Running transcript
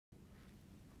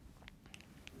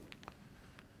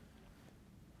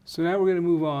So now we're going to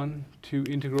move on to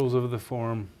integrals of the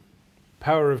form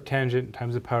power of tangent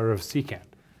times the power of secant.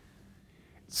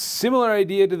 Similar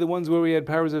idea to the ones where we had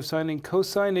powers of sine and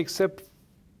cosine, except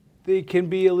they can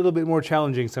be a little bit more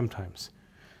challenging sometimes.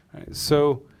 Right,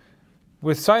 so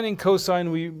with sine and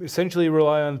cosine, we essentially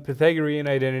rely on Pythagorean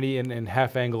identity and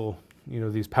half angle,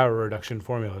 these power reduction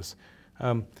formulas.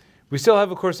 We still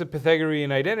have, of course, a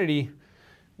Pythagorean identity.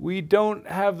 We don't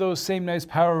have those same nice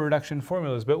power reduction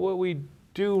formulas, but what we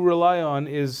do rely on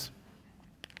is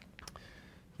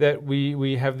that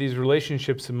we have these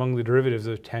relationships among the derivatives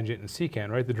of tangent and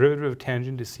secant, right? The derivative of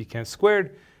tangent is secant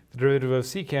squared. The derivative of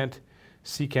secant,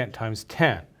 secant times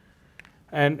tan.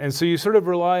 And so you sort of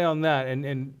rely on that.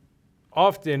 And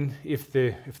often, if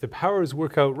the powers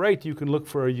work out right, you can look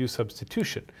for a u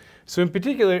substitution. So in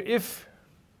particular, if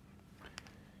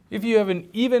you have an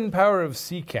even power of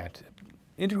secant,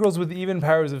 integrals with even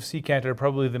powers of secant are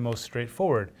probably the most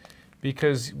straightforward,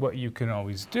 because what you can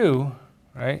always do,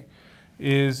 right,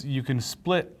 is you can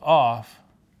split off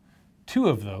two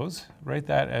of those, write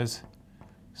that as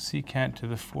secant to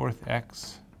the fourth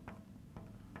x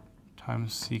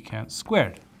times secant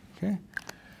squared, okay?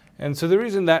 And so the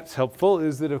reason that's helpful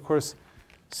is that, of course,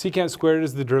 secant squared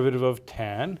is the derivative of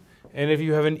tan, and if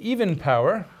you have an even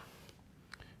power,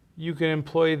 you can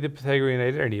employ the Pythagorean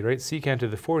identity, right? Secant to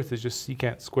the fourth is just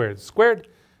secant squared,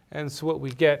 and so what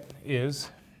we get is,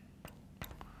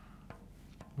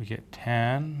 we get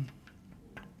tan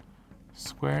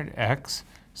squared x.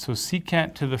 So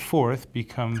secant to the fourth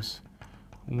becomes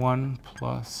 1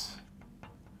 plus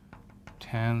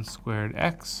tan squared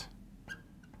x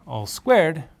all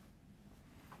squared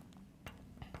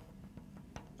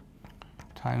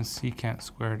times secant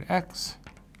squared x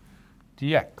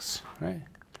dx, right?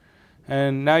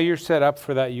 And now you're set up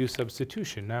for that u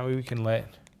substitution. Now we can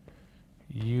let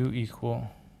u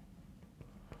equal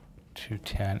to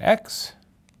tan x.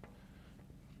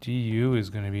 du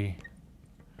is going to be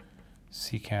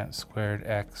secant squared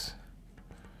x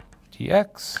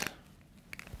dx.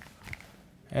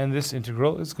 And this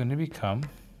integral is going to become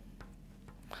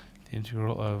the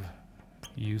integral of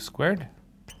u squared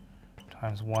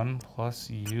times 1 plus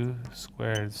u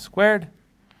squared.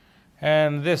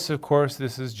 And this, of course,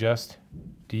 this is just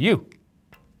du.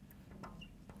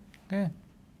 Okay.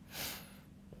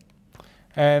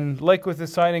 And like with the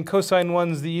sine and cosine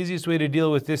ones, the easiest way to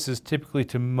deal with this is typically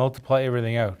to multiply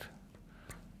everything out.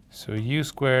 So u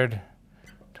squared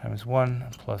times 1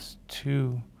 plus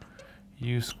 2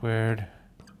 u squared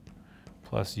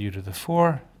plus u to the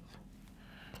 4th.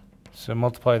 So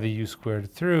multiply the u squared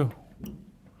through.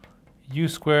 U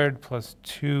squared plus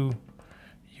 2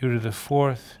 u to the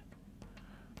 4th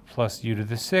plus u to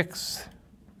the 6th.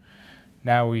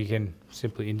 Now we can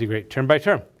simply integrate term by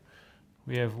term.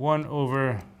 We have 1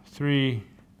 over 3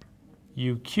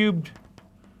 u cubed,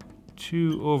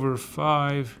 2 over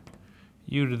 5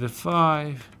 u to the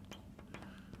 5,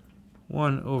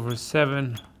 1 over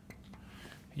 7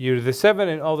 u to the 7,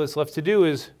 and all that's left to do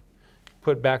is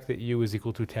put back that u is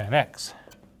equal to tan x.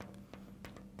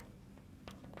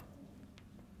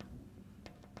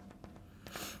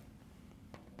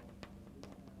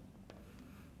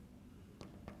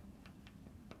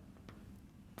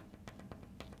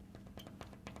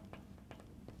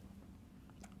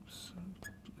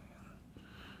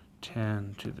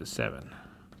 Tan to the 7.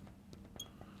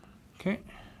 Okay,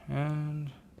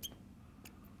 and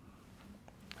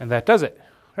that does it,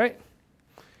 right?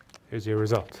 Here's your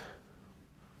result.